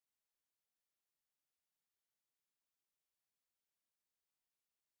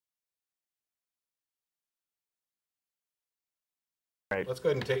Right. Let's go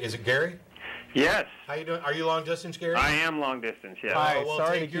ahead and take. Is it Gary? Yes. How you doing? Are you long distance, Gary? I am long distance, yes. Hi, We'll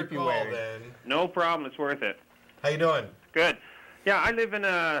sorry take to your keep you call, waiting. then. No problem, it's worth it. How you doing? Good. Yeah, I live in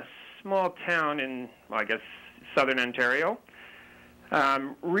a small town in, well, I guess, southern Ontario.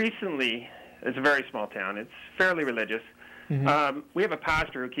 Recently, it's a very small town. It's fairly religious. Mm-hmm. We have a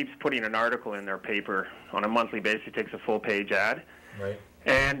pastor who keeps putting an article in their paper on a monthly basis. He takes a full-page ad. Right.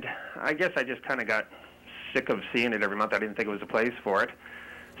 And I guess I just kind of got sick of seeing it every month. I didn't think it was a place for it.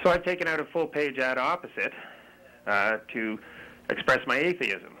 So I've taken out a full-page ad opposite to express my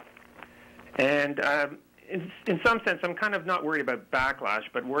atheism. And in some sense, I'm kind of not worried about backlash,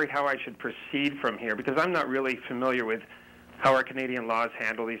 but worried how I should proceed from here, because I'm not really familiar with how our Canadian laws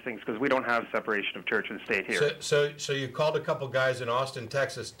handle these things, because we don't have separation of church and state here. So you called a couple guys in Austin,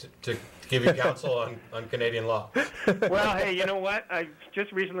 Texas, to give you counsel on Canadian law. Well, hey, you know what? I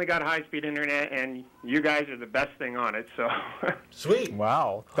just recently got high-speed internet, and you guys are the best thing on it. So Sweet.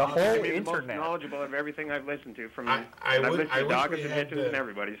 Wow, the whole I'm the internet. most knowledgeable of everything I've listened to from I wish Dawkins we and had Hitchens and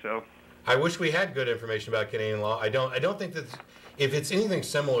everybody. So I wish we had good information about Canadian law. I don't think that if it's anything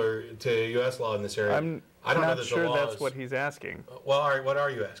similar to U.S. law in this area. I don't know not that sure the laws, that's what he's asking. Well, all right, what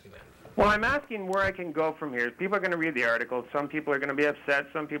are you asking then? Well, I'm asking where I can go from here. People are going to read the article. Some people are going to be upset.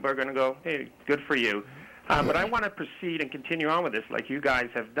 Some people are going to go, hey, good for you. But I want to proceed and continue on with this like you guys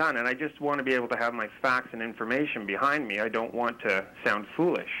have done, and I just want to be able to have my facts and information behind me. I don't want to sound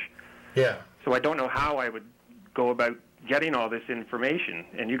foolish. Yeah. So I don't know how I would go about getting all this information,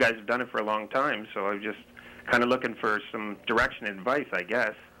 and you guys have done it for a long time, so I'm just kind of looking for some direction and advice, I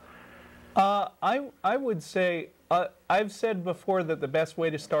guess. I would say, I've said before that the best way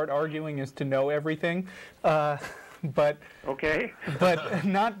to start arguing is to know everything, but okay. But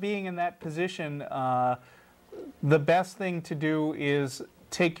not being in that position, the best thing to do is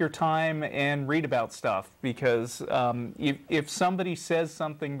take your time and read about stuff, because if somebody says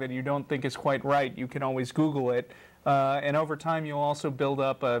something that you don't think is quite right, you can always Google it, and over time you'll also build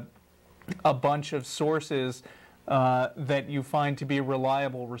up a bunch of sources that you find to be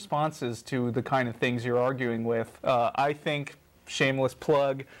reliable responses to the kind of things you're arguing with. I think, shameless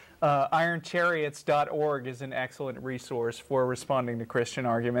plug, ironchariots.org is an excellent resource for responding to Christian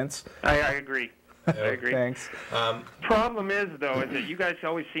arguments. I agree. I agree. Thanks. Problem is, though, is that you guys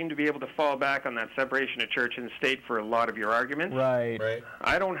always seem to be able to fall back on that separation of church and state for a lot of your arguments. Right. Right.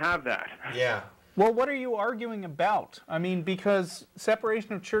 I don't have that. Yeah. Well, what are you arguing about? I mean, because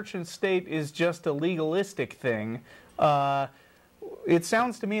separation of church and state is just a legalistic thing. It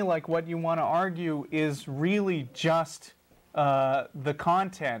sounds to me like what you want to argue is really just the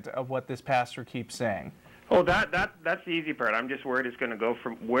content of what this pastor keeps saying. Oh, that's the easy part. I'm just worried it's going to go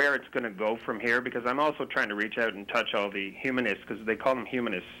from where it's going to go from here, because I'm also trying to reach out and touch all the humanists, because they call them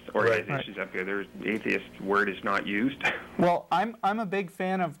humanist organizations up here. The atheist word is not used. Well, I'm a big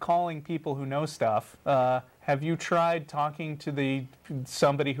fan of calling people who know stuff. Have you tried talking to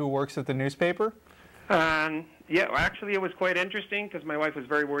somebody who works at the newspaper? Yeah, actually it was quite interesting, because my wife was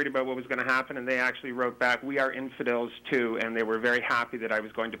very worried about what was going to happen, and they actually wrote back, "We are infidels too," and they were very happy that I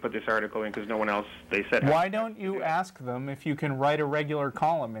was going to put this article in, because no one else, they said. Why don't you ask them if you can write a regular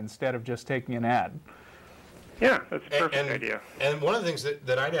column instead of just taking an ad? Yeah, that's a perfect idea. And one of the things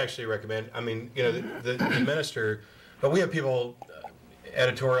that I'd actually recommend, I mean, you know, the minister, but we have people,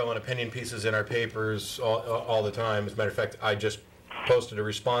 editorial and opinion pieces in our papers all the time. As a matter of fact, I just posted a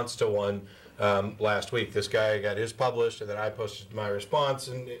response to one last week. This guy got his published, and then I posted my response,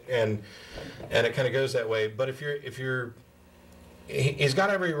 and it kind of goes that way. But if you're he's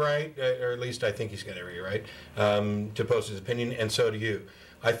got every right, or at least I think he's got every right to post his opinion, and so do you.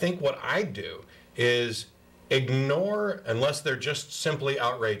 I think what I do is ignore, unless they're just simply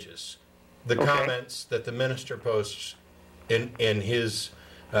outrageous, the comments that the minister posts in his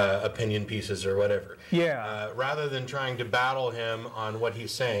opinion pieces or whatever. Yeah. Rather than trying to battle him on what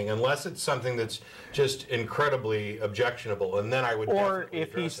he's saying, unless it's something that's just incredibly objectionable, and then I would. Or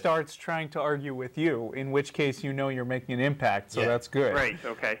if he starts trying to argue with you, in which case you know you're making an impact, so that's good. Right.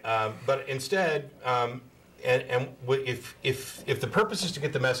 Okay. But instead, if the purpose is to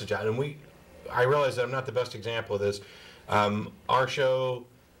get the message out, and I realize that I'm not the best example of this. Our show,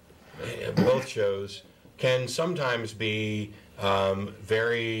 both shows, can sometimes be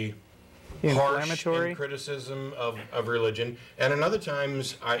very harsh in criticism of religion, and in other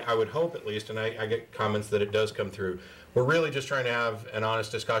times, I would hope at least, and I get comments that it does come through, we're really just trying to have an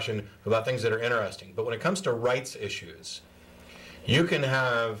honest discussion about things that are interesting. But when it comes to rights issues, you can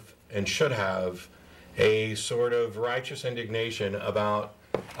have and should have a sort of righteous indignation about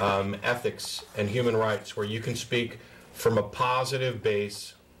ethics and human rights, where you can speak from a positive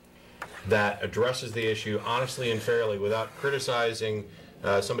base that addresses the issue honestly and fairly without criticizing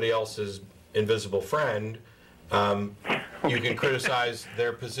somebody else's invisible friend, you can criticize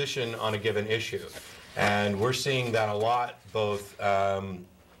their position on a given issue. And we're seeing that a lot, both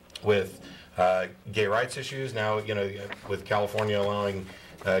with gay rights issues, now, you know, with California allowing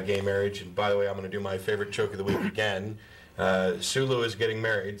gay marriage. And by the way, I'm going to do my favorite joke of the week again. Sulu is getting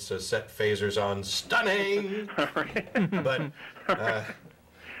married, so set phasers on. Stunning! But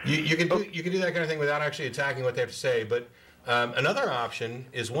you can do that kind of thing without actually attacking what they have to say. But another option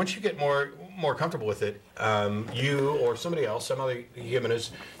is once you get more comfortable with it, you or somebody else, some other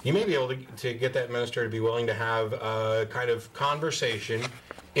humanist, you may be able to get that minister to be willing to have a kind of conversation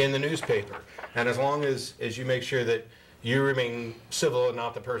in the newspaper. And as long as you make sure that you remain civil and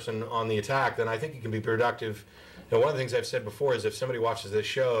not the person on the attack, then I think it can be productive. You know, one of the things I've said before is if somebody watches this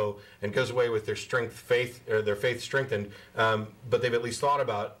show and goes away with their faith strengthened, but they've at least thought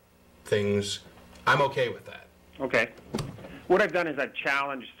about things, I'm okay with that. Okay. What I've done is I've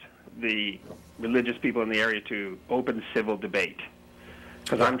challenged the religious people in the area to open civil debate.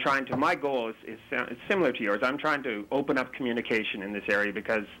 Because I'm trying to, my goal is similar to yours. I'm trying to open up communication in this area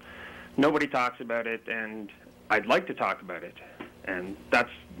because nobody talks about it, and I'd like to talk about it. And that's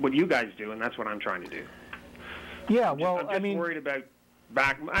what you guys do, and that's what I'm trying to do. Yeah, well, I'm just worried about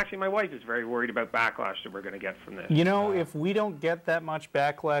actually, my wife is very worried about backlash that we're going to get from this. You know, if we don't get that much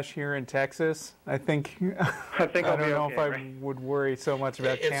backlash here in Texas, I think I don't know if I would worry so much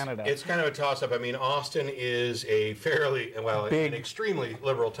about Canada. It's kind of a toss-up. I mean, Austin is a fairly, well, an extremely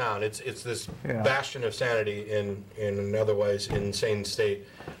liberal town. It's this bastion of sanity in an otherwise insane state.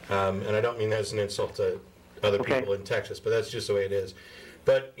 And I don't mean that as an insult to other people in Texas, but that's just the way it is.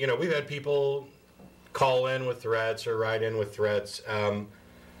 But, you know, we've had people call in with threats or write in with threats.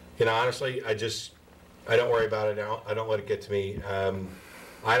 You know, honestly, I don't worry about it now. I don't let it get to me.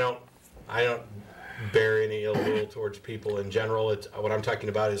 I don't bear any ill will towards people in general. What I'm talking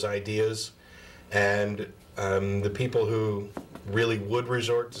about is ideas, and the people who really would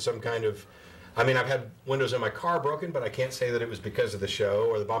resort to some kind of. I mean, I've had windows in my car broken, but I can't say that it was because of the show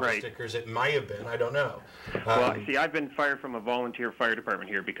or the bumper stickers. It might have been. I don't know. Well, see, I've been fired from a volunteer fire department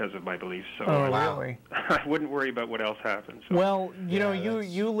here because of my beliefs. So really? I wouldn't worry about what else happens. So. Well, you know,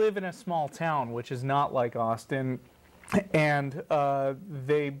 you live in a small town, which is not like Austin, and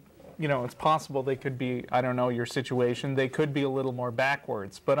they, you know, it's possible they could be, I don't know your situation, they could be a little more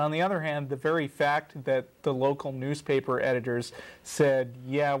backwards. But on the other hand, the very fact that the local newspaper editors said,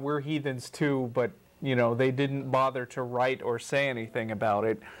 yeah, we're heathens too, but, you know, they didn't bother to write or say anything about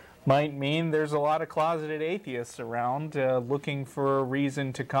it, might mean there's a lot of closeted atheists around looking for a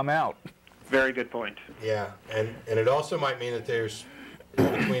reason to come out. Very good point. Yeah, and it also might mean that there's,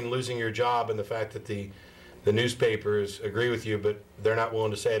 between losing your job and the fact that the newspapers agree with you, but they're not willing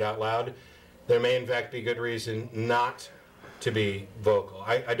to say it out loud, there may in fact be good reason not to be vocal.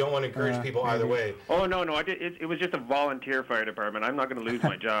 I don't want to encourage people either way. Oh, no. It was just a volunteer fire department. I'm not going to lose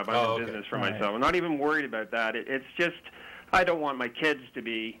my job. I'm in business for myself. I'm not even worried about that. It's just, I don't want my kids to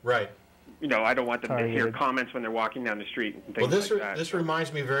be... Right. You know, I don't want them to hear comments when they're walking down the street and things like that. This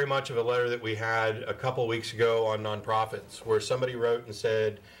reminds me very much of a letter that we had a couple weeks ago on nonprofits, where somebody wrote and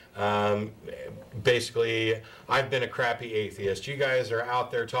said, basically, I've been a crappy atheist. You guys are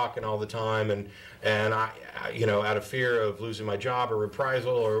out there talking all the time, and I, you know, out of fear of losing my job or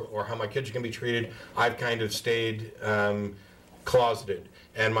reprisal or how my kids are going to be treated, I've kind of stayed closeted.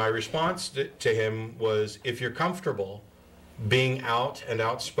 And my response to him was, if you're comfortable being out and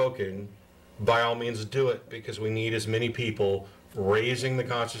outspoken, by all means do it, because we need as many people raising the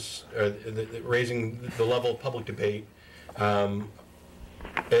raising the level of public debate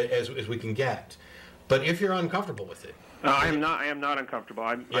as we can get. But if you're uncomfortable with it, I am not uncomfortable.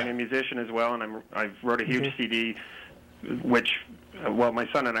 I'm a musician as well, and I've wrote a huge CD, which my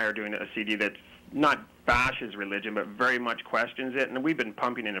son and I are doing a CD that not bashes religion, but very much questions it, and we've been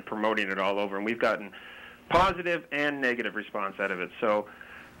pumping it and promoting it all over, and we've gotten positive and negative response out of it. So.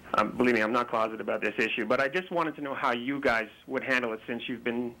 Believe me, I'm not closeted about this issue, but I just wanted to know how you guys would handle it since you've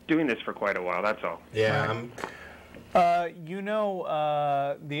been doing this for quite a while, that's all. Yeah. You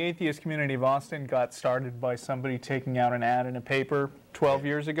know, the Atheist Community of Austin got started by somebody taking out an ad in a paper 12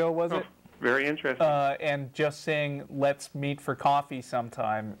 years ago, was it? Very interesting. And just saying, let's meet for coffee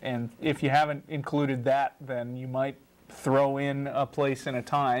sometime. And if you haven't included that, then you might throw in a place and a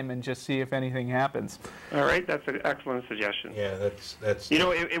time and just see if anything happens. All right, that's an excellent suggestion. Yeah, that's. You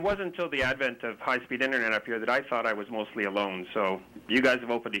know, it wasn't until the advent of high-speed internet up here that I thought I was mostly alone. So you guys have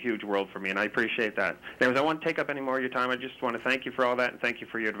opened a huge world for me, and I appreciate that. Anyways, I won't take up any more of your time. I just want to thank you for all that, and thank you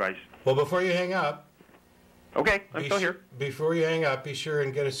for your advice. Well, before you hang up, Okay, I'm still here. Before you hang up, be sure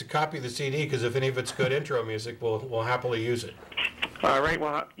and get us a copy of the CD, because if any of it's good intro music, we'll happily use it. All right,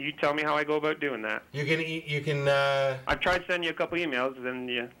 well, you tell me how I go about doing that. You can. I've tried sending you a couple emails,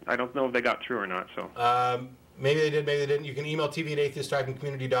 and I don't know if they got through or not. So. Maybe they did, maybe they didn't. You can email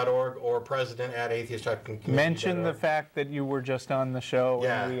tv@atheist-community.org or president@atheist-community.org. Mention the fact that you were just on the show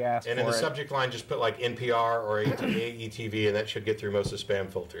and we asked for it. And in the subject line, just put like NPR or AETV, and that should get through most of the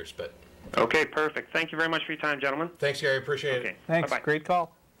spam filters. But okay, perfect. Thank you very much for your time, gentlemen. Thanks, Gary. Appreciate it. Thanks. Bye-bye. Great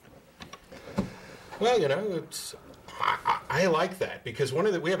call. Well, it's. I like that, because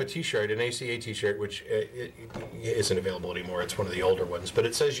we have a T-shirt, an ACA T-shirt, which it isn't available anymore. It's one of the older ones, but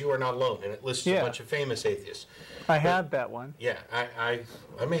it says "You are not alone," and it lists a bunch of famous atheists. I had that one. Yeah, I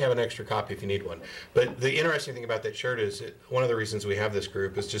may have an extra copy if you need one. But the interesting thing about that shirt is one of the reasons we have this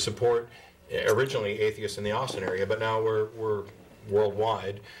group is to support originally atheists in the Austin area, but now we're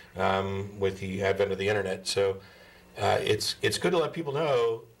worldwide with the advent of the internet. So it's good to let people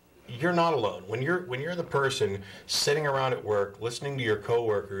know you're not alone. When you're the person sitting around at work listening to your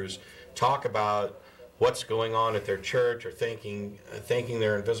coworkers talk about what's going on at their church, or thanking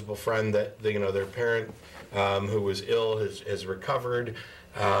their invisible friend that their parent who was ill has recovered,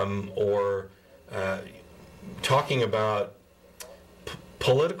 or talking about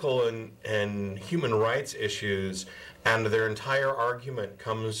political and human rights issues, and their entire argument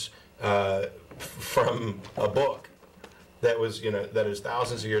comes from a book that is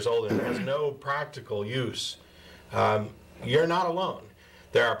thousands of years old and has no practical use. You're not alone.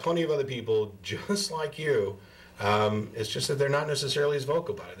 There are plenty of other people just like you. It's just that they're not necessarily as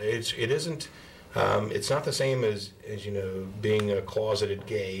vocal about it. It isn't. It's not the same as being a closeted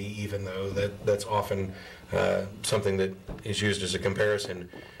gay, even though that's often something that is used as a comparison.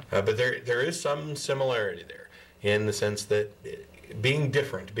 But there is some similarity there, in the sense that being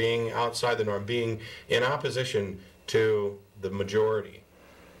different, being outside the norm, being in opposition to the majority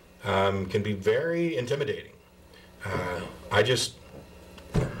can be very intimidating. I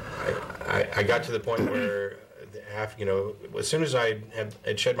got to the point where, as soon as I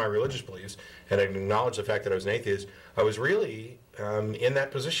had shed my religious beliefs and I acknowledged the fact that I was an atheist, I was really in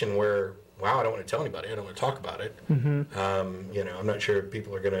that position where, wow, I don't want to tell anybody. I don't want to talk about it. Mm-hmm. I'm not sure if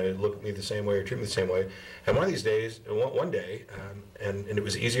people are going to look at me the same way or treat me the same way. And one of these days, one day, and it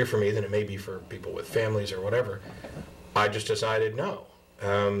was easier for me than it may be for people with families or whatever, I just decided, no.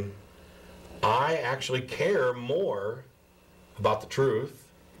 I actually care more about the truth,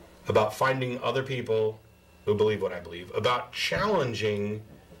 about finding other people who believe what I believe, about challenging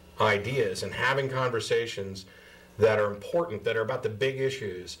ideas and having conversations that are important, that are about the big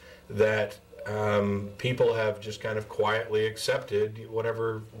issues that people have just kind of quietly accepted,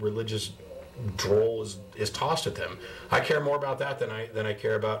 whatever religious droll is tossed at them. I care more about that than I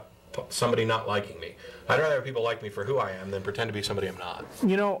care about somebody not liking me. I'd rather have people like me for who I am than pretend to be somebody I'm not.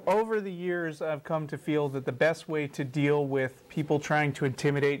 Over the years, I've come to feel that the best way to deal with people trying to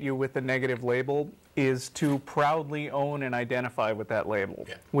intimidate you with a negative label is to proudly own and identify with that label,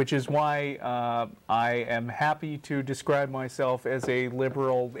 which is why I am happy to describe myself as a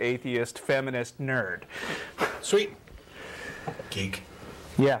liberal, atheist, feminist nerd. Sweet. Geek.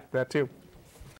 Yeah, that too.